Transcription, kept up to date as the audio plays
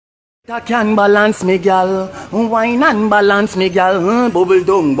Can balance me gal, wine and balance me gal, bubble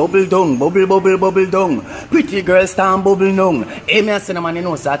dung, bubble dung, bubble bubble bubble dung. Pretty girl stamp bubble dung. Hey, me a say no man, you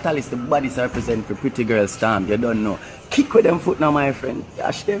know, so I tell the bodies represent for pretty girl stamp. You don't know. Kick with them foot now, my friend.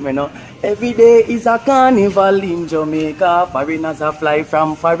 Gosh, them, you know. Every day is a carnival in Jamaica. Foreigners a fly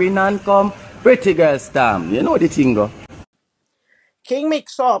from foreign and come. Pretty girl stamp. You know the thing, go. King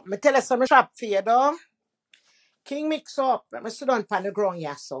Mixup, me tell you some trap for you, though. King Mixup, let me sit down on the ground,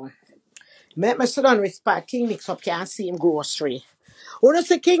 yeah, so. Let me sit down respect. King Mixup can't see him grocery. When you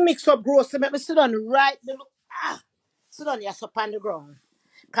say King Mixup grocery, let me sit down right the sit down, yes, up on the ground.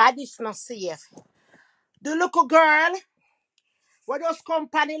 Cause this not safe. The little girl, we just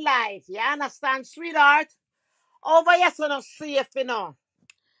company life, you understand, sweetheart? Over here, so not safe, you know.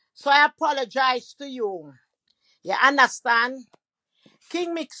 So I apologize to you. You understand?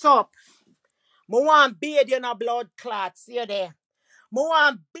 King Mixup, me want bathe you in a blood clot, see you there. Me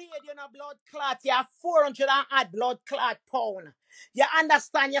want bathe you in a blood clot. You have 400 and odd blood clot pound. You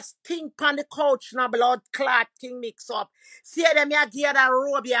understand? You stink on the couch in a blood clot King Mixup. See them, I get a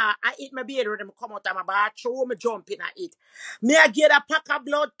robe here. I eat my beard with them come out of my bathroom, me jump in I eat. Me I get a pack of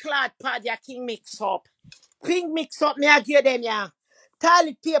blood clot pad, ya King Mixup. King Mixup, me I give them, ya.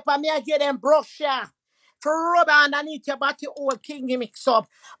 Toilet paper, me I give them brush, ya. For rub underneath your body, old King Mixup.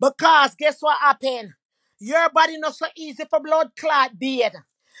 Because guess what happened? Your body not so easy for blood clot beard.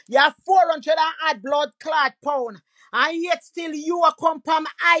 You have 400 and odd blood clot pound. And yet still you are come from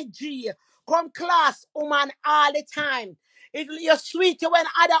IG. Come class woman all the time. You're sweet when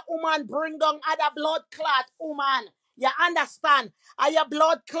other woman bring down other blood clot woman. You understand? And your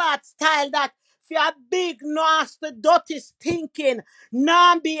blood clot style that for a big, nasty, dirty, stinking,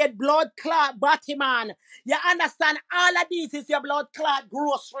 non-beard blood clot body man. You understand? All of these is your blood clot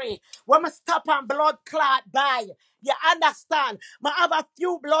grocery. When we stop on blood clot buy. You understand? I have a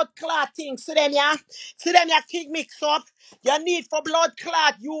few blood clot things. See them, yeah? See them, yeah, King Mixup. You need for blood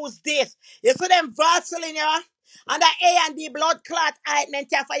clot, use this. You see them Vaseline, yeah? And the A&D blood clot ointment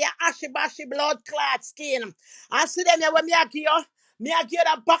here for your ashy-bashy blood clot skin. And see them, yeah, when me a give you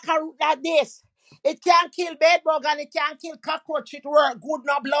a back of root like this. It can kill bedbug and it can kill cockroach. It work good,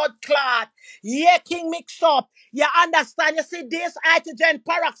 no blood clot. Yeah, King Mixup. You understand? You see this hydrogen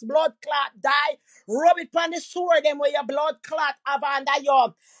parax blood clot die. Rub it on the sore them where your blood clot have under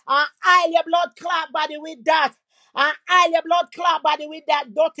you. And oil your blood clot body with that. And oil your blood clot body with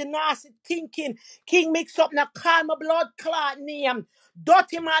that dirty nasty thinking. King Mixup now call my blood clot name.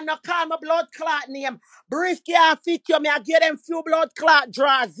 Dirty man now call my blood clot name. Brief can't fit you. Me I give them few blood clot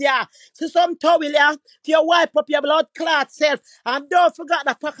draws, yeah. See some towel, yeah. To you wipe up your blood clot self. And don't forget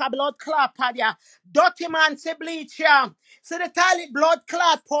the pack of blood clot pad, yeah. Dirty man say bleach, yeah. See the toilet blood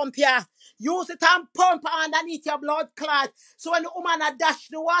clot pump, yeah. Use it and pump underneath your blood clot. So when the woman a dash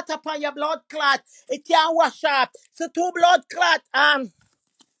the water upon your blood clot, it can wash up. So two blood clot,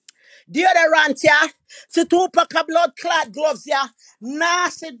 deodorant, yeah. See two pack of blood clot gloves, yeah.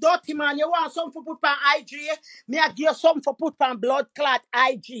 Nasty, dirty man. You want something for put on IG? Me I give you something for put on blood clot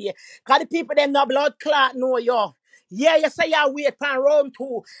IG. Cause the people them no blood clot know you. Yeah, you say you wait for round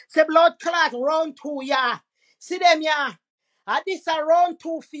two. Say blood clot round two, yeah. See them, yeah. And this a round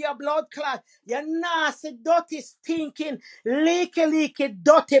two for your blood clot. You nasty, dirty, stinking, leaky,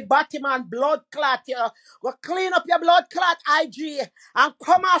 dirty Batman blood clot. You go clean up your blood clot IG and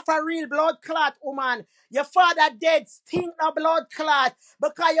come off a real blood clot, woman. Your father dead, stink no blood clot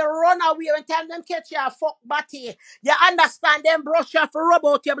because you run away when time them catch you a fuck body. You understand them brush you for rub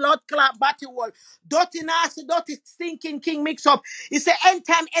out your blood clot body wall. Dirty, nasty, dirty, stinking King Mixup. He say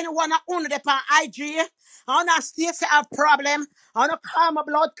anytime anyone on the on IG, I don't still say have problem. I don't call my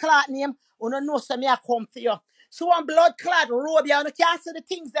blood clot name. I don't know say me I come for you. So one blood clot robe, you can't see the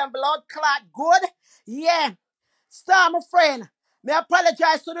things them blood clot good. Yeah. Star, my friend. Me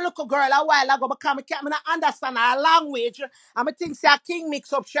apologize to the little girl a while ago because I can't understand her language. And I think say a King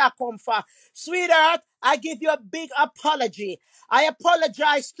Mixup shall come for. Sweetheart, I give you a big apology. I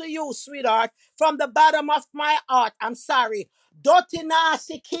apologize to you, sweetheart, from the bottom of my heart. I'm sorry. Dirty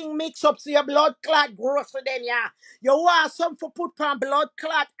nasty King Mixup to your blood clot gross for them, yeah. You want some for put on blood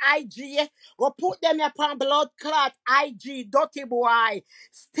clot IG? Go put them upon blood clot IG, dirty boy.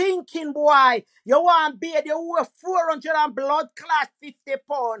 Stinking boy. You want beard, you weigh 400 and blood clot 50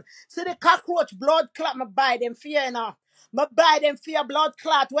 pounds. See the cockroach blood clot, me buy them for you now. Me buy them for your blood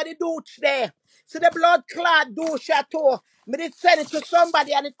clot. What they do today? See the blood clot do chateau. Me did send it to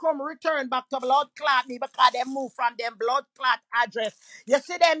somebody and it come return back to blood clot me because they move from them blood clot address. You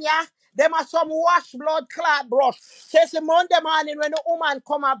see them, yeah? Them are some wash blood clot brush. Says the Monday morning when the woman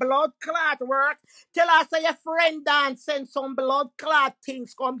come a blood clot work, tell her say your friend dance send some blood clot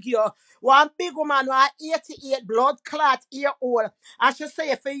things come here. One big woman who are 88 blood clot year old. I should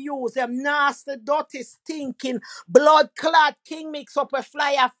say if you use them nasty, dirty, stinking blood clot king mix up a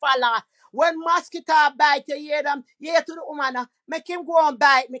flyer falla. When mosquito bite, you hear them, yeah to the woman, make him go and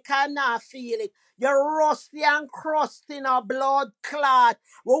bite me, can not feel it. You're rusty and crusty in a blood clot.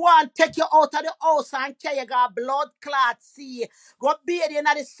 We want to take you out of the house and carry you got blood clot see. Go bathe in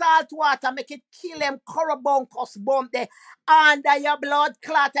the salt water, make it kill them corobuncus bump there. Under your blood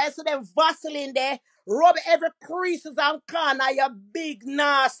clot, I see them Vaseline there. Rub every creases and corner, your big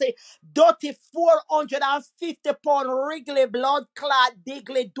nasty, dirty 450-pound wriggly blood clot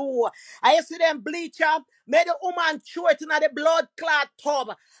diggly do. I see them bleach up, made the woman throw it in the blood clot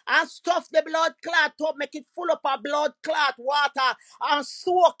tub and stuff the blood clot tub, make it full up of blood clot water and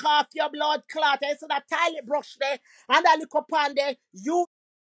soak off your blood clot. I see that toilet brush there and that little pan there. Use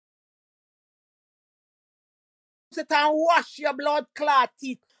it and wash your blood clot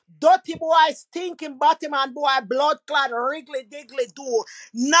teeth. Dirty boy, stinking Batman boy, blood clot, wriggly diggly do.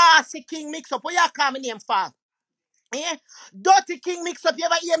 Nasty king mix up. What you call me name for? Eh? Dirty king mix up. You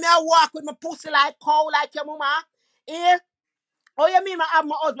ever hear me I walk with my pussy like cow like your mama? Eh? Oh, you mean I have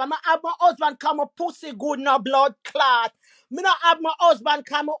my husband? I have my husband come a pussy good no blood clot. Me not have my husband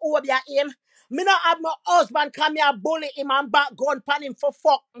come over him. Me not have my husband come here bully him and back gun pan him for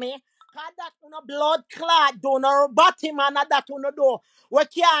fuck me. Cause that no blood clot do no body man that no do. We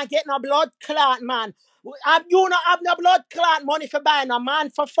can't get no blood clot man. You not have no blood clot money for buying a man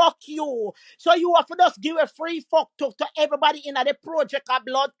for fuck you. So you have to just give a free fuck to everybody in the project of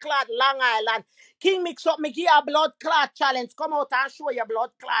blood clot Long Island. King mix up me give a blood clot challenge. Come out and show your blood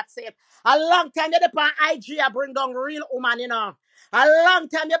clot safe. A long time they upon IG I bring down real woman, you know. A long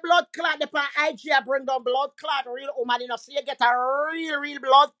time your blood clot upon IG I bring down blood clot real woman, you know. So you get a real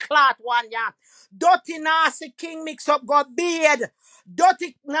blood clot one, yeah. Dirty nasty king mix up got beard.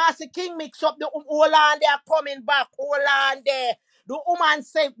 Dirty nasty king mix up the whole on there coming back, whole on there. The woman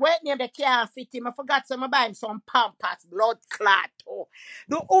say, wait name they can't fit him. I forgot some buy him some Pampers, blood clot. Oh.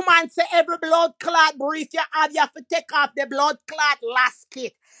 The woman say every blood clot brief you have to take off the blood clot last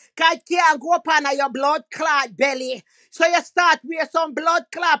kit. Cause it can't go up on your blood clot belly. So you start wear some blood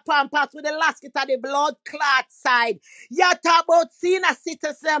clot Pampers with the last kit of the blood clot side. You talk about senior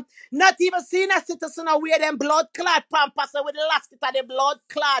citizen, not even senior citizen wear them blood clot Pampers with the last kit of the blood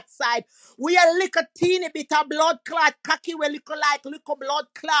clot side. We a little teeny bit of blood clot cocky, we little like little blood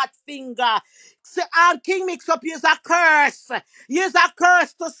clot finger. So King mix up use a curse. Use a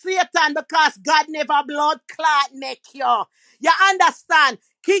curse to Satan because God never blood clot make you. You understand?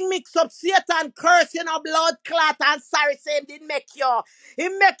 King mix up Satan curse you know blood clot and sorry same didn't make you. He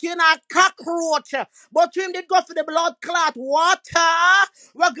make you not cockroach. But him did go for the blood clot water.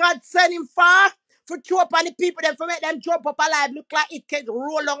 What God sent him for throw up on the people them for make them jump up alive. Look like it can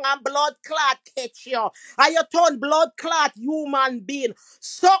roll on and blood clot catch you. And you turn blood clot human being.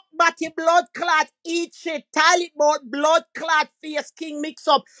 Suck batty blood clot, eat shit, toilet board, blood clot face king mix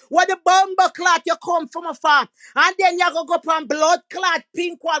up. Where the bomber clot you come from afar. And then you go up on blood clot,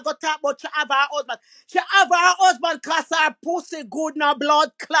 pink one go talk about she have her husband. She have her husband cause her pussy good now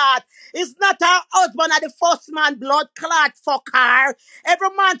blood clot. It's not her husband at the first man blood clot fuck her. Every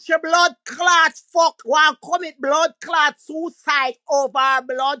man she blood clot fuck one commit blood clot suicide over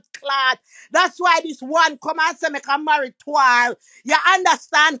blood clot. That's why this one come and say make a marry twice. You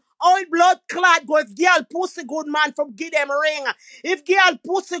understand? All blood clot go if girl pussy good man from give them ring. If girl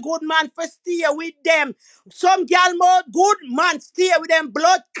pussy good man for stay with them. Some girl more good man stay with them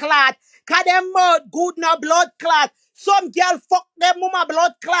blood clot. Cause them more good now blood clot. Some girl fuck them mama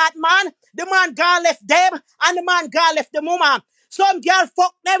blood clot man. The man gone left them and the man gone left the mama. Some girl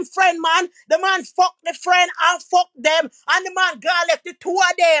fuck them friend man. The man fuck the friend and fuck them and the man gone left the two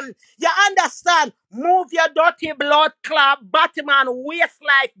of them. You understand? Move your dirty blood clot, Batman waist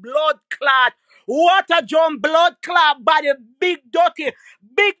like blood clot, water jump blood clot body, big dirty,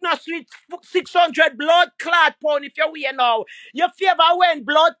 big no sweet 600 blood clot pound if you wear now. You favor when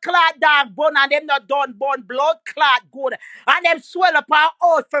blood clot dog bone and them not done bone blood clot good. And them swell up our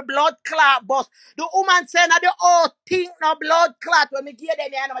out for blood clot bus. The woman saying that the old think no blood clot when me give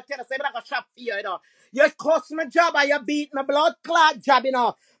them here and I tell you say I go shop for you, you know. You cost my job and you beat my blood clot job, you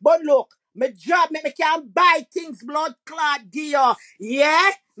know. But look, my job make me can buy things blood clot gear. Yeah?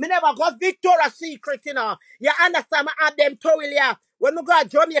 Me never got Victoria's Secret, you know. You understand? I have them towel here. When we go to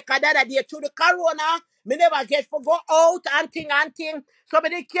Jamaica the other day through the corona, me never get for go out and thing and thing. So me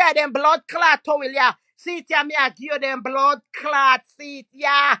they carry them blood clot towel here. See it here, me I give them blood clot seat,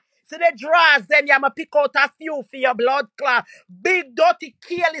 yeah. See the drawers, then you ma pick out a few for your blood clot. Big, dirty,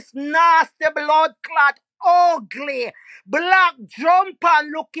 careless, nasty blood clot. Ugly, black jumper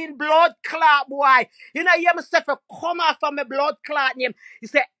looking blood clot boy. You know, hear myself come off from my blood clot name. You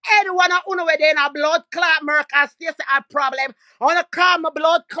say, anyone who know where they in a blood clot, Merc, and still say a problem. I want to call my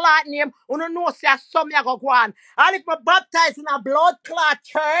blood clot name. I want to know say something I go on. And if I baptized in a blood clot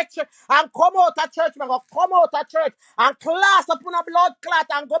church and come out of church, I go come out of church and class upon a blood clot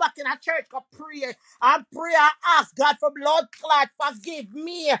and go back in a church, go pray and ask God for blood clot. Forgive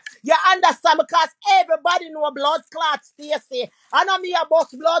me. You understand? Because everybody know blood clot, Stacy. I know me about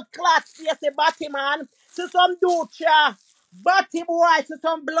blood clot, Stacy, Batty man. See some ducha. Batty boy, see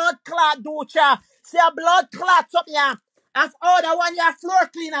some blood clot ducha. See a blood clot up here. As all the one your floor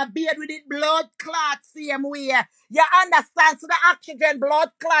cleaner beard with it blood clot same way. You understand? So the oxygen blood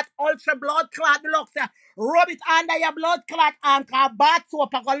clot, ultra blood clot deluxe. Rub it under your blood clot and bath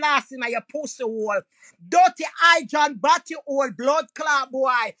soap and go last in your pussy hole. Dirty eye John batty hole blood clot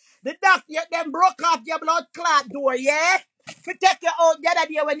boy. The doctor them broke off your blood clot door, yeah? To take you out the other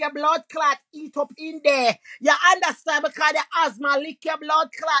day when your blood clot eat up in there. You understand? Because the asthma lick your blood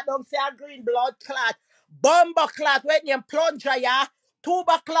clot. Don't say a green blood clot. Bomber clot when you plunger ya.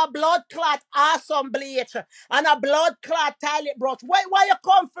 Tubercular blood clot awesome bleach. And a blood clot toilet brush. Why you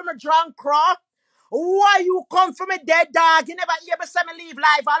come from a drunk crow? Why you come from a dead dog? You never hear me say me leave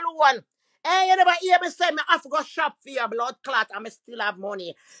life alone. And you never hear me say me have to go shop for your blood clot and me still have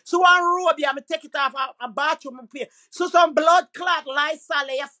money. So one robe here, me take it off a bathroom and pay. So some blood clot Lysol,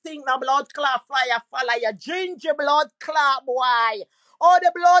 you stink the blood clot fire follow you. Ginger blood clot boy. Oh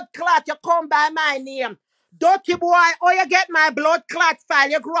the blood clot you come by my name. Dirty boy, oh you get my blood clot file.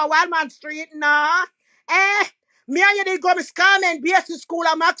 You grow Wildman Street, nah. Me and you did go to Scarman BSC School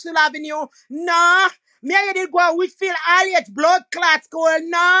on Maxwell Avenue. Nah. Me and you did go Whitfield Elliott blood clot school.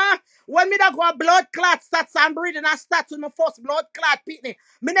 Nah. When me da go blood clot stats and breathing and stats with my first blood clot pitney.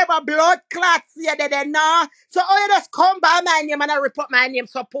 Me never blood clot see you there, nah. So all you just come by my name and I report my name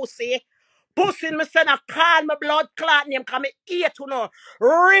so pussy. Pussy me say na call my blood clot name come me eat to know.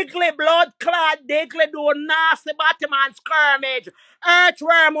 Wrigley blood clot, Digley do nasty Batman skirmish.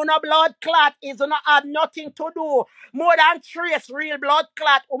 Earthworm on a blood clot is not have nothing to do. More than trace real blood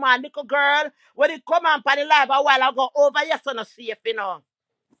clot, woman, little girl. When it come on for the live a while ago over yes on a safe, you know.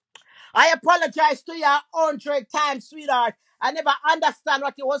 I apologize to you 100 times, sweetheart. I never understand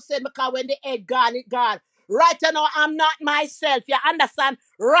what you was saying because when the head gone, it gone. Right now, I'm not myself. You understand?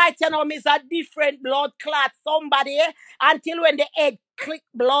 Right now, me's a different blood clot somebody until when the head click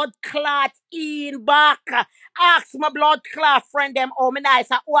blood clot in back. Ask my blood clot friend them how me nice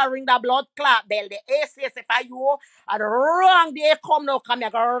who I ring the blood clot bell. The ACS if I you and the wrong day come now come here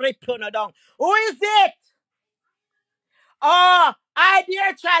go rip you down. Who is it? Oh, I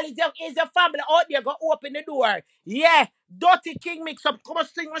dear child, is your family out there? Go open the door. Yeah, dirty king mix up. Come and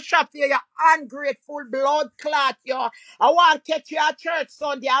sing a shop here, you ungrateful blood clot, yo. I want to catch you at church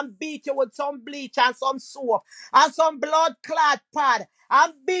Sunday and beat you with some bleach and some soap and some blood clot pad.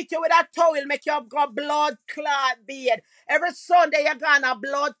 And beat you with a towel, make you have got blood clot beard. Every Sunday you gone a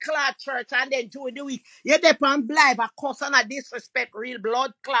blood clot church and then during the week you dip and blind a cuss and a disrespect real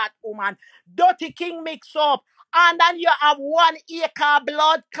blood clot woman. Dirty king mix up. And then you have 1 acre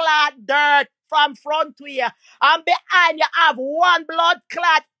blood clot dirt from front to you. And behind you have 1 blood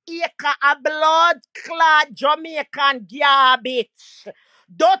clot acre of blood clot Jamaican garbage.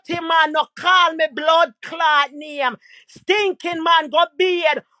 Dirty man, no call me blood clot name. Stinking man, go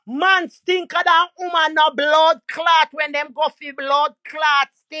beard. Man stinker than woman, no blood clot when them go for blood clot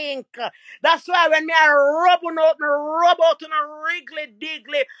stink. That's why when me a rub out on a wriggly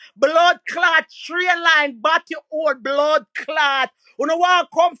diggly blood clot, train line, body old blood clot. You know what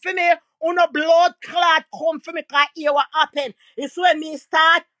come for me? Uno blood clot come for me cause hear what happen. It's when me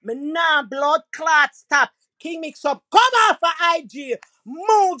start, me nah blood clot stop. King mix up, come off for IG.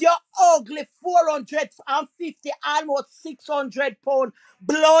 Move your ugly 450, almost 600 pound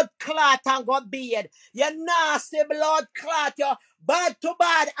blood clot and got beard. You nasty blood clot, you bad to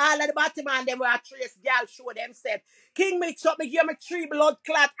bad. All of the Batman, them were a trace girl show themselves. King mix up, me give me 3 blood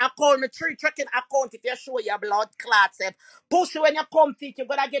clot account, me 3 tracking account if you show your blood clot self. Pussy when you come to it, you're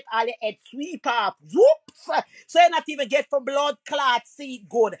gonna get all the head sweep off. Whoops! So you not even get for blood clot seed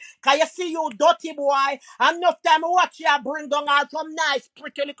good. Cause you see you dirty boy, and enough time watch you bring down all some nice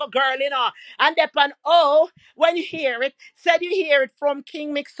pretty little girl, you know. And then when you hear it, said you hear it from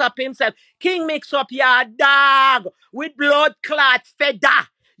King Mixup himself. King Mixup, your dog with blood clot feather.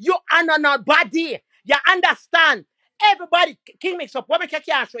 You are not body. You understand? Everybody, King Mixup, what make you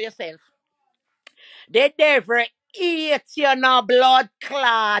can't show yourself? They there for eat you now, blood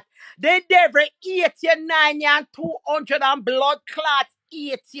clot. The devil eat you 90 and 200 and blood clot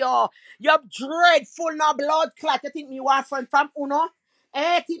eat you. You're dreadful now, blood clot. You think me want friend from Uno?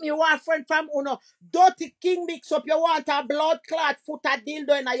 Think me want friend from Uno? Dirty king mix up. You want a blood clot foot a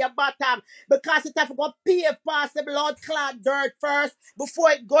dildo in your bottom because it have to go pay past the blood clot dirt first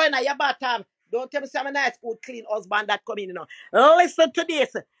before it go in your bottom. Don't tell me some nice good clean husband that come in, you know. Listen to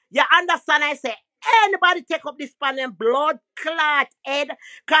this. You understand? I say anybody take up this pan and blood clot head.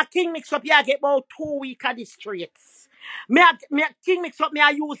 Cause King Mix Up, yeah, get about 2 weeks at the streets. King Mix Up, me I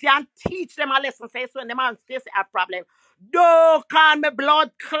use it and teach them a lesson. Say so when the man still say a problem. Don't call me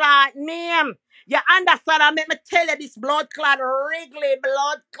blood clot name. You understand? I make me tell you this blood clot, Wrigley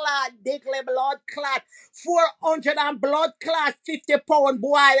blood clot, Digley blood clot, 400 and blood clot, 50 pound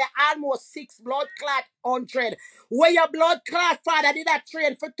boy, almost 6 blood clot 100. Where your blood clot father did that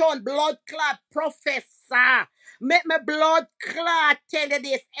train for ton blood clot professor. Make me blood clot tell you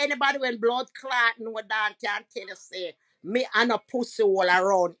this. Anybody when blood clot know that can tell you say me and a pussy all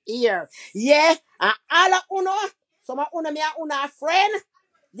around here. Yeah, and all of uno, some of uno me and uno a friend.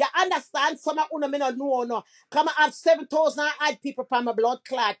 You understand? Some of uno me not know no. Come I have 7,000 odd people on my blood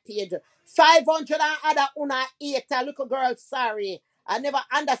clot page. 500 and other una 8. A little girl, sorry. I never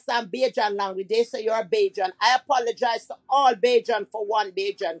understand Bajan language. They say you're Bajan. I apologize to all Bajan for one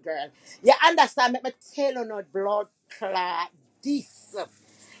Bajan girl. You understand? Let me tell you no blood clot. This.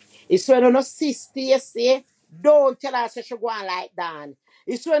 It's when you no see Stacy, don't tell her she should go on like that.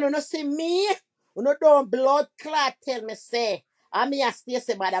 It's when you no see me, you no don't blood clot tell me say. I me a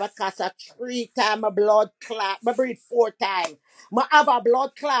Stacy mother because a 3 times a blood clot, I breed 4 times. I have a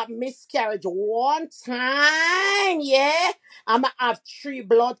blood clot miscarriage 1 time, yeah. I have 3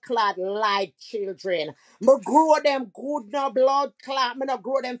 blood clot live children. I grow them good no blood clot. I not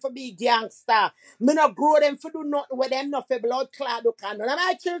grow them for be gangster. Me not grow them for do nothing with them not for blood clot do can. None of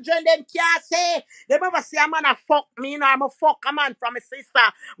my children them can't say. They never say a man a fuck me, you know, I'm a fuck a man from a sister.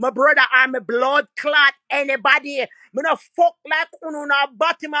 My brother I'm a blood clot anybody. Me no fuck like uno na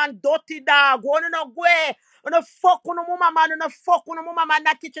Batman dirty dog. One no go. Uno fuck uno mama man, uno fuck uno mama man in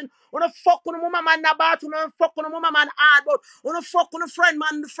the kitchen, uno fuck uno mama man in the bathroom, uno fuck uno mama man hard, but uno fuck uno friend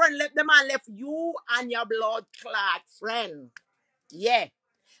man, the friend left the man left you and your blood clot friend. Yeah.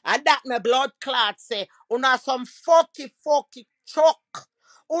 And that my blood clot say, una some fucky chuck.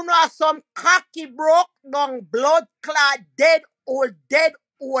 Una some cocky broke down blood clot dead old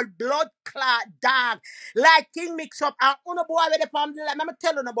blood clot dog. Like King Mix Up and una boy with the palm, let me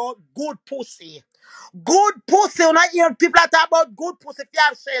tell you about good pussy. Good pussy, you know, hear people that talk about good pussy if you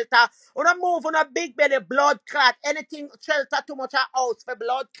have shelter. You know, move on a big belly, blood clot, anything shelter too much a house for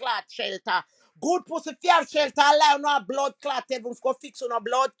blood clot shelter. Good pussy if you have shelter, allow no blood clot, even go fix on a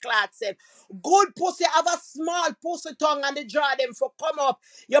blood clot set. Good pussy have a small pussy tongue and the jaw them for come up.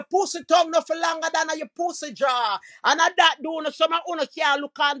 Your pussy tongue no for longer than your pussy jaw. And at that do no some uno can't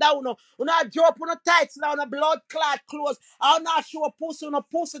look on down. Uno drop on the tights now on a blood clot clothes. I'll not show a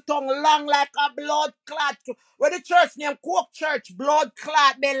pussy tongue long like a blood clot. Where the church name Coke Church, blood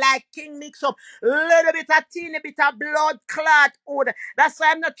clot, they like King Mix Up. Little bit of teeny bit of blood clot hood. That's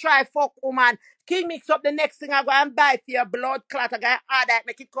why I'm not try fuck woman. King Mix Up the next thing I go and buy for your blood clot. I go and order it,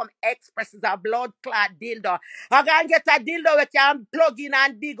 make it come express as a blood clot dildo. I go and get a dildo where you can plug in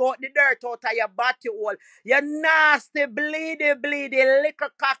and dig out the dirt out of your body hole. You nasty, bleedy,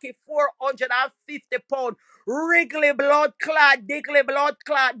 liquor cocky, 450 pound. Wrigley blood clot, Digley blood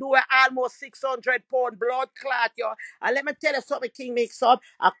clot, do it almost 600 pound blood clot, yo. And let me tell you something, King Mix Up.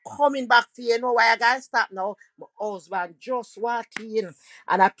 I'm coming back to you. You know why I gotta stop now? My husband just walked in.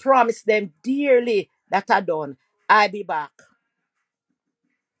 And I promise them dearly that I done. I be back.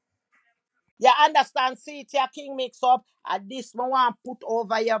 You understand? See it, your King Mix Up. And this one want put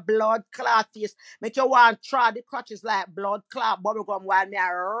over your blood clot face. Make you want try the crutches like blood clot bubblegum while me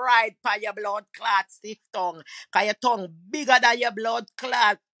a ride by your blood clot stiff tongue. Cause your tongue bigger than your blood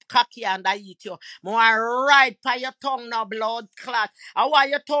clot. Cocky and I eat you. More right by your tongue now, blood clot. I want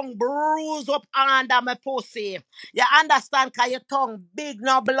your tongue bruise up under my pussy. You understand? Cause your tongue big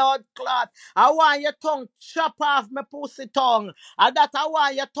now, blood clot. I want your tongue chop off my pussy tongue. And that I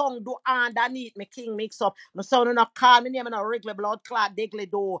want your tongue do underneath me King Mix Up. My son not call me name no regular blood clot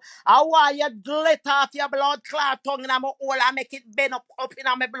diggly do. I want you glit off your blood clot tongue in my hole and make it bend up in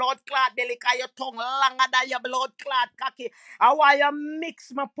my blood clot belly cause your tongue longer than your blood clot cocky. I want you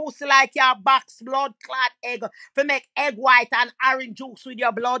mix my pussy like your box blood clot egg. For make egg white and orange juice with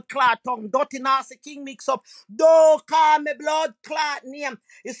your blood clot tongue. Dirty nasty king mix up. Don't call me blood clot name.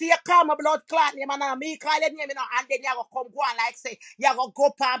 You see, you call me blood clot name and me call your name, you know, and then you go come go on like say, you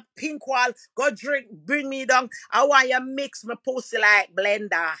go past pink wall, go drink, bring me down. I want you mix my pussy like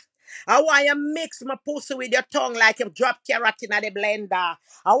blender. I want you mix my pussy with your tongue like you drop carrot in the blender.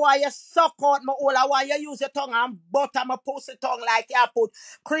 I want you suck out my hole. I want you use your tongue and butter my pussy tongue like you put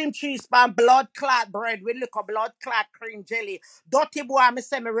cream cheese and blood clot bread with little blood clot cream jelly. Dirty boy, me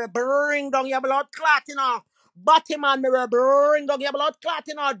say me will bring down your blood clot, you know. Body man, me will bring down your blood clot,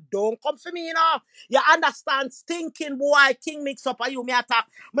 you know. Don't come for me, you know. You understand? Stinking boy, king mix up and you me attack.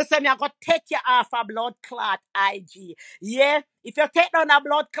 Me say me I go take you off a blood clot IG. Yeah? If you take down a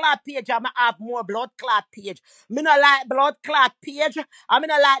blood clot page, I have more blood clot page. Me no like blood clot page. I me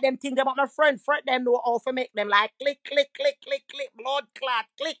no like them things about my friend. Friend them know how to make them like click, click, click, click, click, blood clot,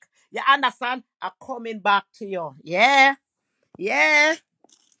 click. You understand? I'm coming back to you. Yeah? Yeah?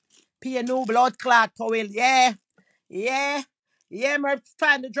 Pay a new blood clot towel. Yeah? Yeah? Yeah, me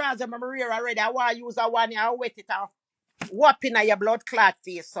find the drawers in my rear already. I want to use a one and wet it out. Whopping at your blood clot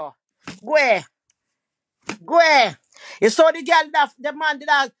face, so. Go ahead. Go ahead. You saw the girl that the man did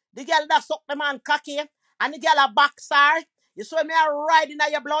that, the girl that sucked the man cocky and the girl a backside. You saw me a riding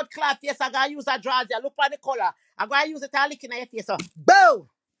at your blood clot face. I gotta use a draws. Look at the color. I gotta use it and lick in your face. So boo!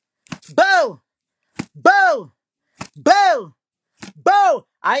 Boo! Boo! Boo! Boo!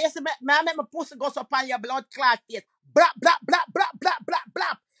 I used to make my pussy goes up on your blood clot face. Blap, blap, blap, blap, blap, blap,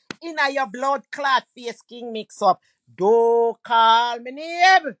 blap. In your blood clot face, king mix up. Don't call me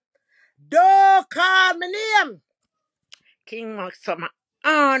name. Don't call me name. King Maxima,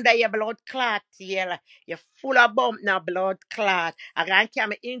 under your blood clot here. You're full of bump now, blood clot. I can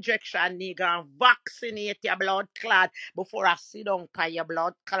carry injection, nigga, and vaccinate your blood clot before I sit down by your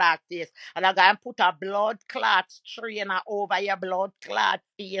blood clot face. And I can put a blood clot strainer over your blood clot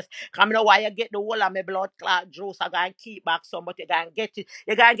face. Come know why you get the whole of my blood clot juice. I can keep back some, but you can get it.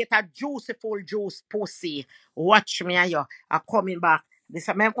 You can get a juicy full juice pussy. Watch me and you. I'm coming back. This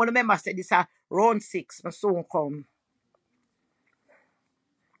I want to remember say this round 6. I soon come.